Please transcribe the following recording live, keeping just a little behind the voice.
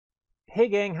Hey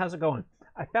gang, how's it going?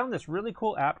 I found this really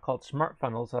cool app called Smart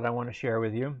Funnels that I want to share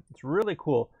with you. It's really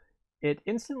cool. It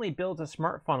instantly builds a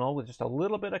smart funnel with just a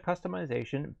little bit of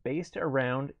customization based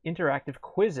around interactive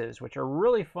quizzes, which are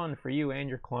really fun for you and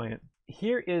your client.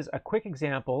 Here is a quick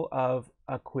example of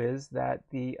a quiz that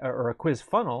or a quiz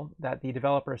funnel that the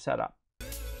developer set up.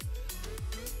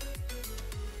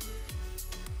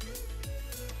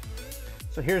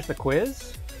 So here's the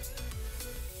quiz.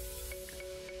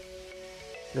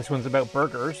 This one's about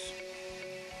burgers.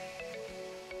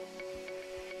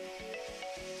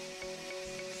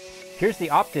 Here's the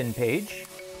opt-in page.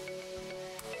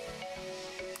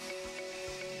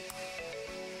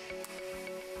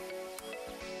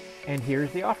 And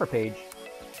here's the offer page.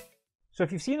 So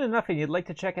if you've seen enough and you'd like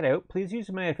to check it out, please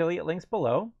use my affiliate links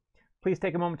below. Please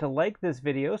take a moment to like this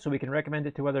video so we can recommend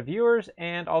it to other viewers,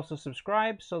 and also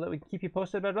subscribe so that we can keep you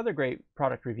posted about other great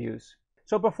product reviews.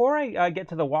 So before I get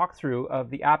to the walkthrough of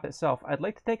the app itself, I'd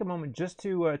like to take a moment just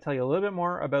to tell you a little bit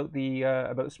more about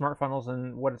about Smart Funnels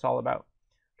and what it's all about.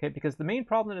 Okay, because the main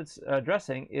problem that it's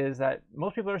addressing is that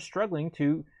most people are struggling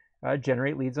to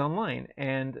generate leads online,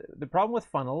 and the problem with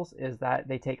funnels is that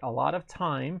they take a lot of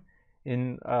time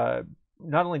in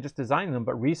not only just designing them,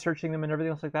 but researching them and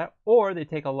everything else like that, or they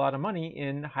take a lot of money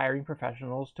in hiring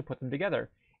professionals to put them together.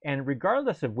 And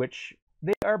regardless of which,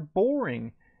 they are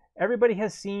boring. Everybody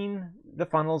has seen the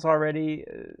funnels already.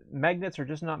 Magnets are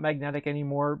just not magnetic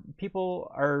anymore.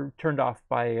 People are turned off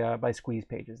by squeeze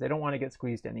pages. They don't want to get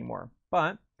squeezed anymore.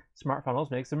 But Smart Funnels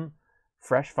makes them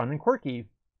fresh, fun, and quirky.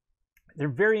 They're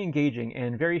very engaging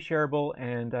and very shareable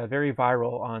and very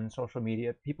viral on social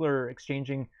media. People are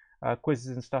exchanging quizzes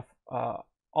and stuff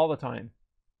all the time.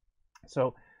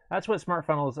 So that's what Smart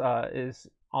Funnels is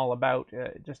all about,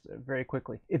 just very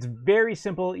quickly. It's very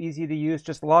simple, easy to use.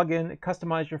 Just log in,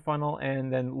 customize your funnel,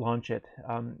 and then launch it.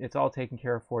 It's all taken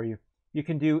care of for you. You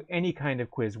can do any kind of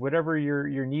quiz, whatever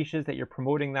your niche is that you're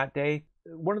promoting that day.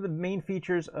 One of the main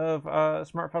features of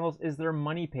Smart Funnels is their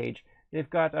money page. They've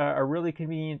got a really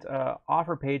convenient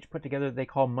offer page put together they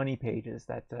call money pages.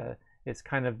 That it's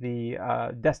kind of the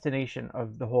destination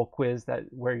of the whole quiz, that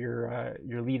where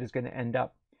your lead is going to end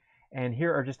up. And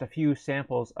here are just a few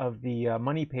samples of the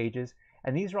money pages,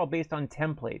 and these are all based on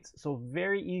templates, so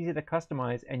very easy to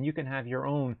customize, and you can have your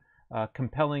own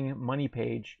compelling money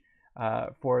page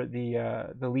for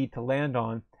the lead to land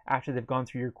on after they've gone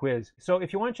through your quiz. So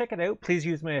if you want to check it out, please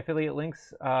use my affiliate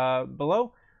links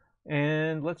below,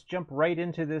 and let's jump right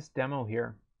into this demo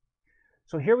here.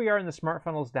 So here we are in the Smart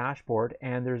Funnels dashboard,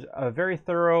 and there's a very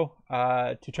thorough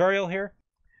tutorial here.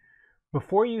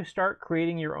 Before you start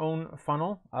creating your own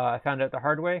funnel, I found out the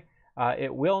hard way,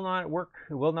 it will not work,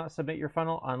 it will not submit your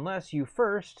funnel unless you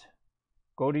first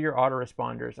go to your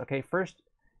autoresponders. Okay, first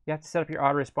you have to set up your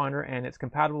autoresponder, and it's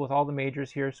compatible with all the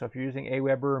majors here. So if you're using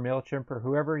Aweber or MailChimp or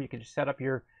whoever, you can just set up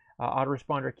your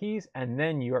autoresponder keys, and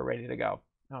then you are ready to go.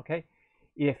 Okay,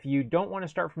 if you don't want to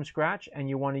start from scratch and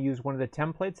you want to use one of the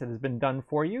templates that has been done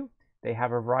for you, they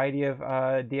have a variety of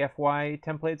DFY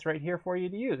templates right here for you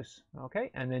to use.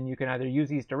 Okay, and then you can either use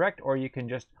these direct, or you can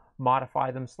just modify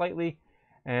them slightly,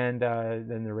 and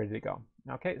then they're ready to go.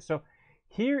 Okay, so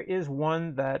here is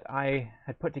one that I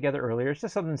had put together earlier. It's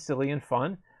just something silly and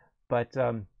fun, but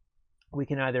we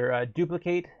can either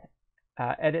duplicate,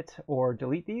 edit, or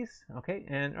delete these. Okay,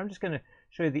 and I'm just going to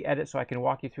show you the edit so I can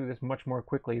walk you through this much more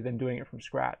quickly than doing it from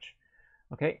scratch.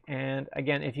 Okay, and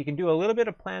again, if you can do a little bit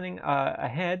of planning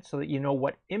ahead so that you know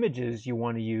what images you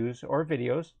want to use or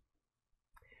videos,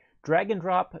 drag and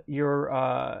drop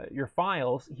your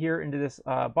files here into this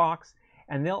box,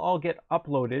 and they'll all get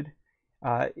uploaded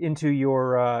into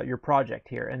your project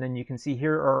here. And then you can see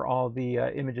here are all the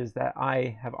images that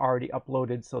I have already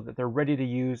uploaded so that they're ready to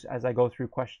use as I go through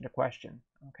question to question.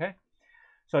 Okay,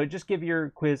 so just give your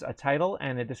quiz a title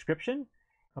and a description.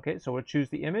 Okay, so we'll choose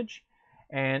the image.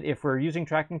 And if we're using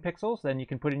tracking pixels, then you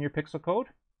can put in your pixel code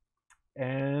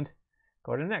and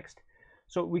go to next.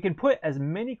 So we can put as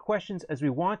many questions as we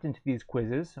want into these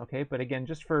quizzes, okay? But again,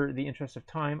 just for the interest of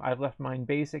time, I've left mine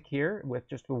basic here with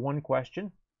just the one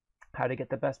question, how to get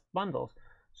the best bundles.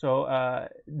 So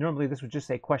normally this would just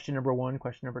say question number 1,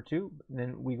 question number 2,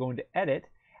 then we go into edit,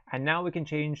 and now we can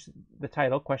change the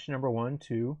title, question number 1,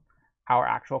 to our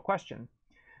actual question.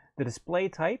 The display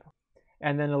type,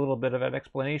 and then a little bit of an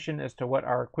explanation as to what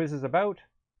our quiz is about.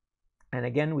 And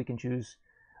again, we can choose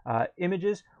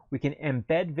images. We can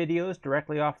embed videos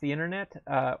directly off the internet,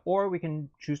 or we can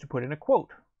choose to put in a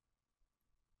quote.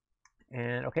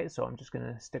 And okay, so I'm just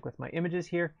going to stick with my images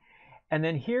here. And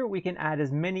then here we can add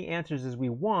as many answers as we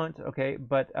want, okay,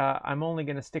 but I'm only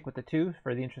going to stick with the 2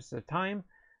 for the interest of time.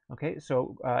 Okay,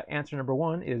 so answer number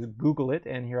 1 is Google it,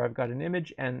 and here I've got an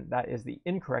image, and that is the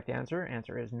incorrect answer.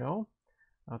 Answer is no.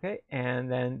 Okay,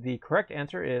 and then the correct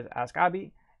answer is Ask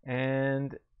Abby,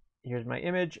 and here's my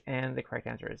image, and the correct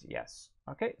answer is yes.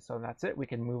 Okay, so that's it. We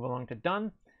can move along to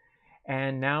done.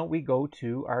 And now we go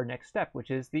to our next step,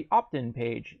 which is the opt-in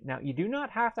page. Now, you do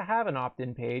not have to have an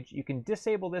opt-in page. You can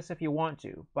disable this if you want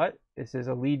to, but this is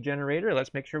a lead generator.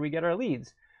 Let's make sure we get our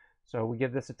leads. So we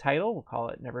give this a title. We'll call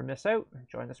it Never Miss Out.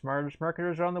 Join the smartest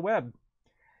marketers on the web.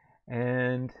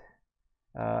 And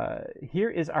here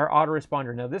is our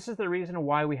autoresponder. Now, this is the reason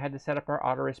why we had to set up our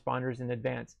autoresponders in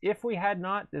advance. If we had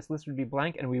not, this list would be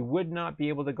blank and we would not be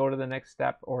able to go to the next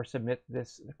step or submit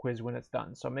this quiz when it's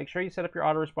done. So make sure you set up your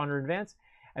autoresponder in advance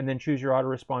and then choose your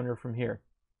autoresponder from here.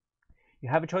 You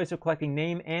have a choice of collecting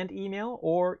name and email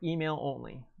or email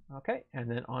only. Okay,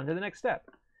 and then on to the next step.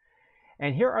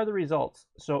 And here are the results.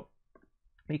 So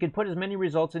you can put as many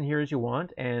results in here as you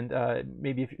want, and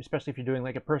maybe especially if you're doing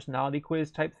like a personality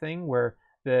quiz type thing where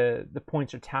the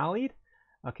points are tallied,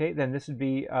 okay, then this would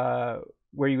be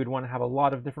where you would want to have a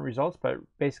lot of different results, but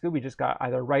basically we just got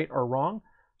either right or wrong.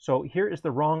 So here is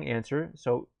the wrong answer.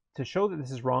 So to show that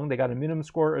this is wrong, they got a minimum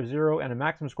score of 0 and a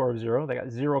maximum score of 0. They got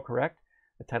 0 correct.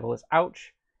 The title is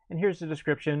Ouch. And here's the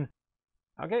description.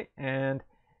 Okay, and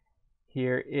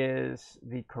here is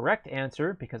the correct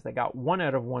answer because they got 1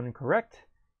 out of 1 correct.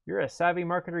 You're a savvy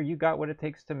marketer. You got what it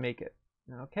takes to make it.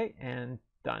 Okay, and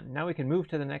done. Now we can move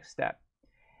to the next step.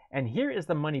 And here is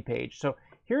the money page. So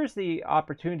here's the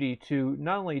opportunity to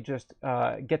not only just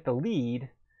get the lead,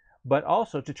 but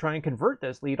also to try and convert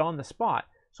this lead on the spot.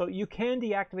 So you can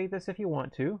deactivate this if you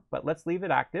want to, but let's leave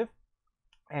it active.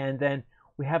 And then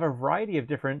we have a variety of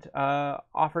different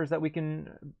offers that we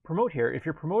can promote here. If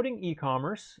you're promoting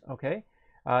e-commerce, okay,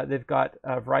 they've got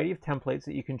a variety of templates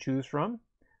that you can choose from.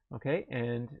 Okay,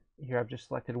 and here I've just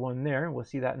selected one there. We'll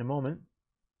see that in a moment.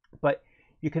 But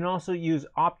you can also use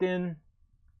opt-in,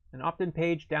 an opt-in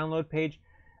page, download page,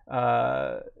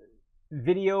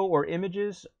 video or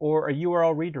images, or a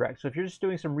URL redirect. So if you're just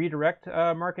doing some redirect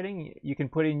marketing, you can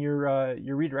put in your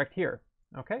redirect here.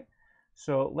 Okay,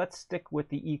 so let's stick with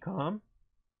the e-com.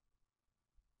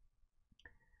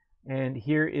 And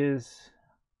here is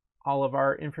all of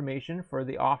our information for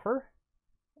the offer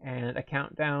and a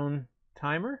countdown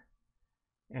timer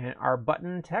and our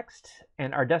button text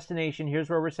and our destination. Here's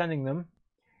where we're sending them.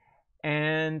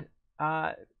 And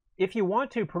if you want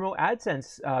to promote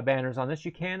AdSense banners on this,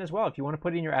 you can as well. If you want to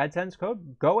put in your AdSense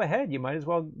code, go ahead. You might as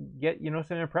well get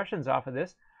some impressions off of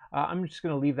this. I'm just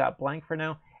going to leave that blank for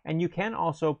now. And you can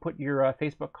also put your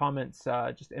Facebook comments,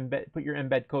 just put your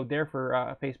embed code there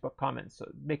for Facebook comments, so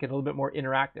make it a little bit more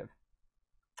interactive.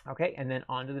 Okay, and then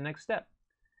on to the next step.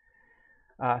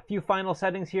 A few final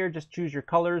settings here. Just choose your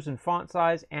colors and font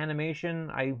size.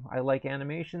 Animation. I like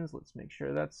animations. Let's make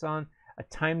sure that's on. A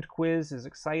timed quiz is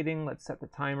exciting. Let's set the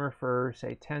timer for,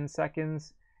 say, 10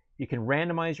 seconds. You can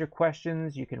randomize your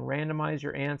questions. You can randomize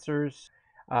your answers.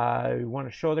 You want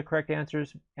to show the correct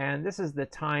answers. And this is the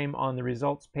time on the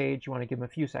results page. You want to give them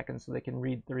a few seconds so they can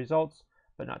read the results,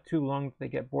 but not too long if they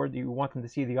get bored. You want them to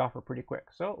see the offer pretty quick.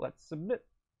 So let's submit.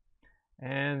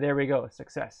 And there we go,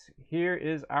 success. Here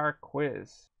is our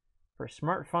quiz. For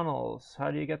Smart Funnels,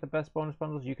 how do you get the best bonus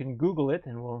bundles? You can Google it,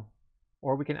 and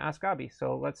or we can ask Abby.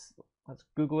 So let's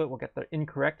Google it. We'll get the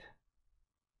incorrect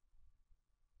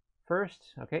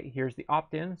first. Okay, here's the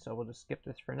opt-in, so we'll just skip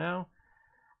this for now.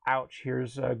 Ouch,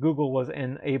 here's Google was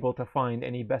unable to find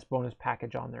any best bonus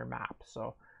package on their map,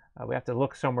 so we have to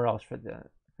look somewhere else for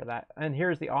that. And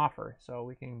here's the offer, so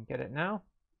we can get it now.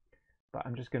 But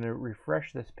I'm just going to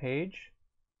refresh this page,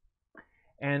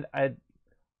 and I'd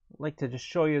like to just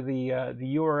show you the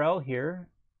URL here.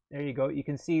 There you go. You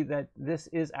can see that this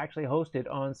is actually hosted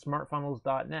on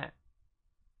smartfunnels.net,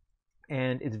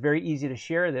 and it's very easy to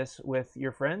share this with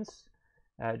your friends.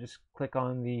 Just click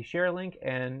on the share link,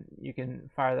 and you can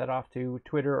fire that off to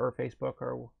Twitter or Facebook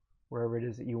or wherever it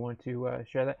is that you want to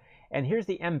share that. And here's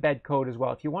the embed code as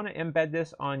well. If you want to embed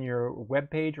this on your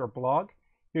web page or blog,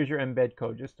 here's your embed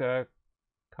code. Just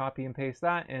copy and paste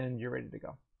that, and you're ready to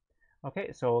go.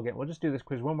 Okay, so again, we'll just do this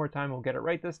quiz one more time. We'll get it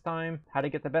right this time. How to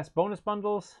get the best bonus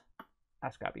bundles?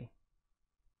 Ask Abby.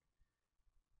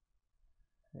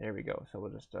 There we go. So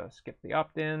we'll just skip the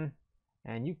opt-in,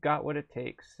 and you got what it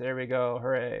takes. There we go.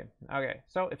 Hooray. Okay,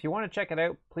 so if you want to check it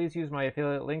out, please use my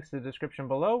affiliate links in the description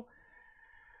below.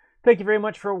 Thank you very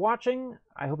much for watching.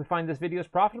 I hope you find this video is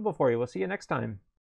profitable for you. We'll see you next time.